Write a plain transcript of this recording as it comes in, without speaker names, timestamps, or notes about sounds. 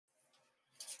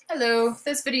Hello,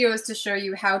 this video is to show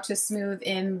you how to smooth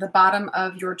in the bottom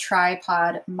of your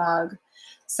tripod mug.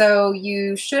 So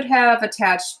you should have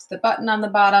attached the button on the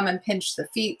bottom and pinched the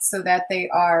feet so that they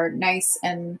are nice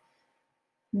and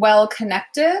well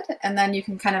connected, and then you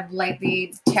can kind of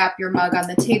lightly tap your mug on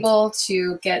the table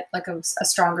to get like a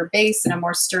stronger base and a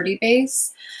more sturdy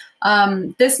base.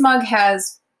 This mug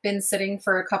has been sitting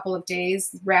for a couple of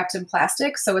days wrapped in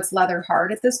plastic, so it's leather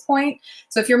hard at this point.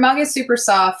 So if your mug is super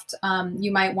soft,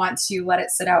 you might want to let it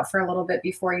sit out for a little bit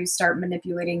before you start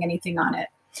manipulating anything on it.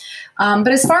 But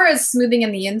as far as smoothing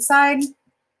in the inside,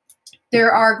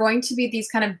 there are going to be these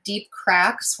kind of deep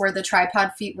cracks where the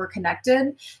tripod feet were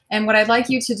connected. And what I'd like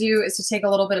you to do is to take a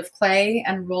little bit of clay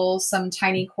and roll some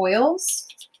tiny coils,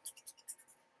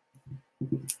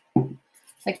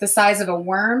 like the size of a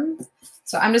worm.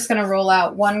 So I'm just going to roll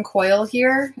out one coil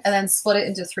here and then split it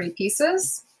into 3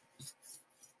 pieces.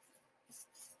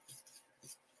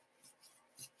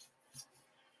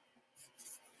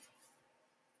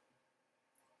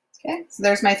 Okay, so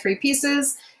there's my 3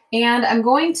 pieces. And I'm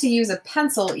going to use a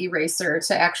pencil eraser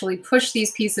to actually push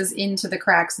these pieces into the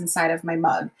cracks inside of my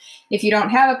mug. If you don't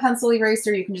have a pencil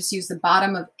eraser, you can just use the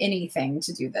bottom of anything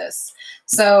to do this.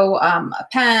 So a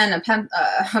pen,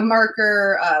 a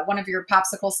marker, one of your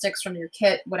popsicle sticks from your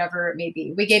kit, whatever it may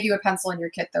be. We gave you a pencil in your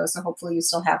kit though, so hopefully you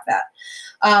still have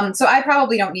that. So I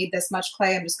probably don't need this much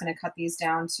clay. I'm just going to cut these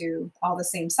down to all the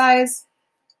same size.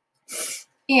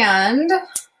 And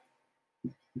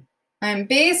I'm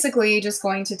basically just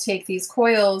going to take these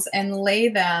coils and lay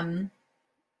them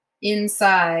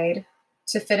inside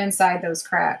to fit inside those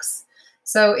cracks.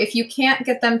 So if you can't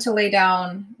get them to lay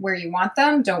down where you want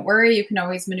them, don't worry. You can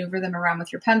always maneuver them around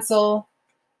with your pencil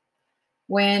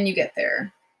when you get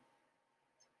there.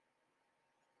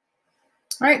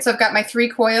 All right, so I've got my 3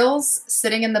 coils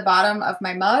sitting in the bottom of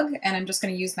my mug, and I'm just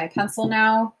going to use my pencil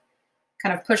now,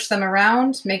 kind of push them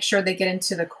around, make sure they get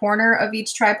into the corner of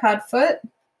each tripod foot.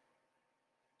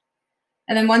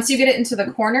 And then once you get it into the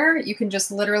corner, you can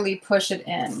just literally push it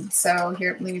in. So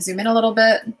here, let me zoom in a little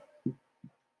bit.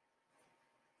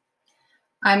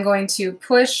 I'm going to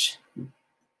push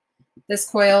this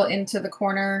coil into the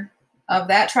corner of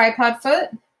that tripod foot.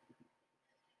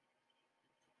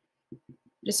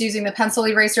 Just using the pencil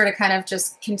eraser to kind of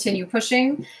just continue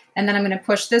pushing. And then I'm going to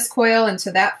push this coil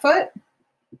into that foot.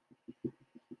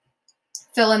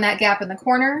 Fill in that gap in the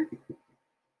corner.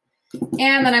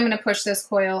 And then I'm going to push this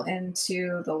coil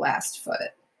into the last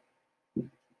foot. All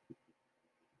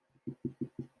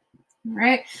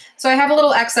right, so I have a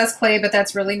little excess clay, but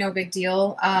that's really no big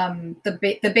deal.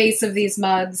 The base of these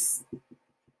mugs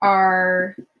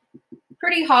are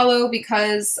pretty hollow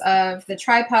because of the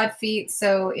tripod feet.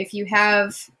 So if you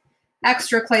have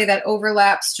extra clay that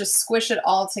overlaps, just squish it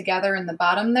all together in the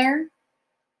bottom there.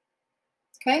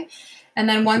 Okay. And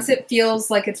then once it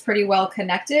feels like it's pretty well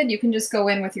connected, you can just go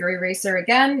in with your eraser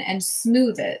again and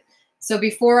smooth it. So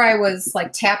before I was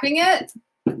like tapping it,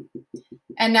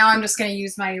 and now I'm just going to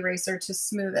use my eraser to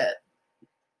smooth it.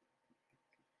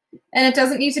 And it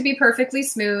doesn't need to be perfectly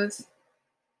smooth,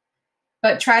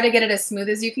 but try to get it as smooth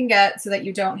as you can get so that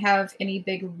you don't have any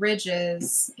big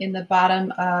ridges in the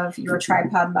bottom of your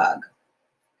tripod mug.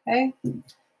 Okay.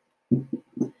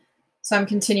 So I'm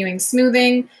continuing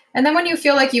smoothing. And then when you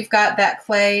feel like you've got that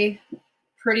clay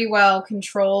pretty well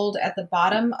controlled at the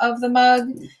bottom of the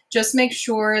mug, just make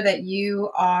sure that you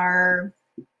are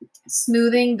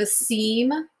smoothing the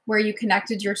seam where you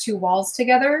connected your 2 walls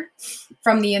together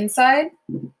from the inside.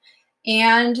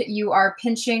 And you are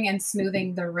pinching and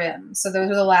smoothing the rim. So those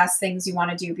are the last things you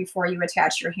want to do before you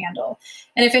attach your handle.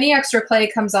 And if any extra clay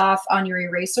comes off on your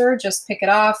eraser, just pick it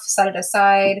off, set it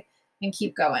aside, and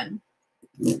keep going.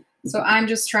 So I'm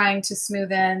just trying to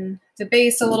smooth in the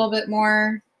base a little bit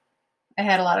more. I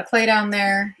had a lot of clay down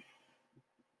there.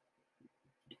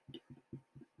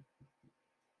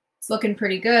 It's looking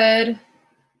pretty good.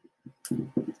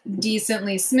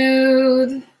 Decently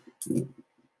smooth.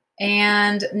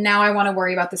 And now I want to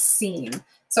worry about the seam.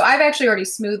 So I've actually already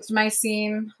smoothed my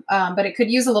seam, but it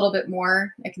could use a little bit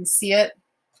more. I can see it.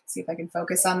 Let's see if I can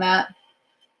focus on that.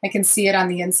 I can see it on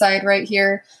the inside right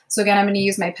here. So again, I'm going to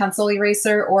use my pencil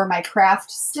eraser or my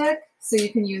craft stick. So you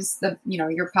can use the,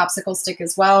 your popsicle stick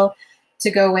as well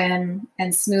to go in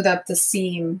and smooth up the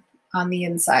seam on the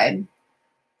inside.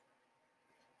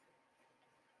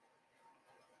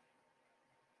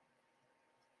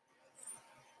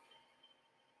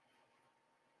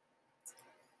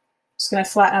 Just going to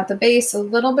flatten out the base a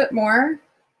little bit more.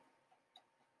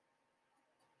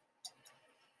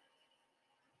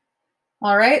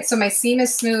 All right, so my seam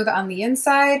is smooth on the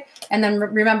inside. And then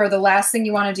remember, the last thing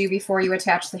you want to do before you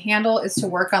attach the handle is to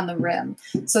work on the rim.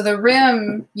 So the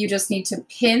rim, you just need to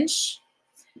pinch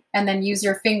and then use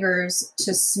your fingers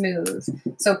to smooth.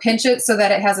 So pinch it so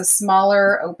that it has a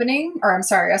smaller opening, or I'm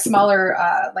sorry, a smaller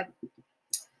like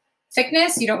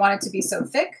thickness. You don't want it to be so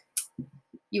thick.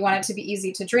 You want it to be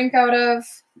easy to drink out of.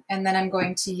 And then I'm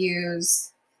going to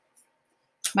use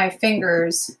my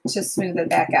fingers to smooth it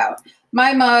back out.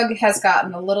 My mug has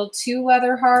gotten a little too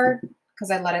leather hard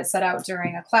because I let it set out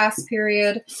during a class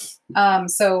period.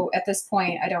 So at this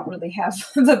point, I don't really have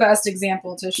the best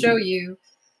example to show you,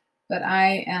 but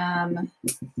I am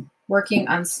working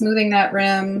on smoothing that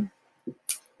rim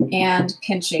and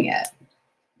pinching it.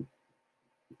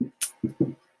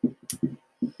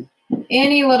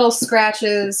 Any little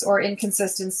scratches or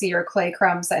inconsistency or clay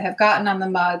crumbs that have gotten on the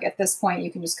mug, at this point,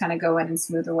 you can just kind of go in and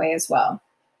smooth away as well.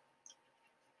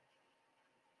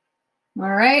 All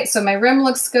right, so my rim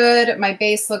looks good, my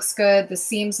base looks good, the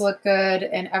seams look good,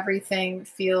 and everything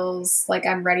feels like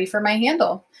I'm ready for my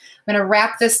handle. I'm gonna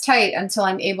wrap this tight until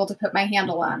I'm able to put my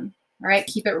handle on. All right,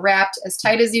 keep it wrapped as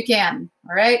tight as you can.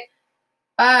 All right,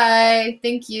 bye,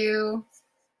 thank you.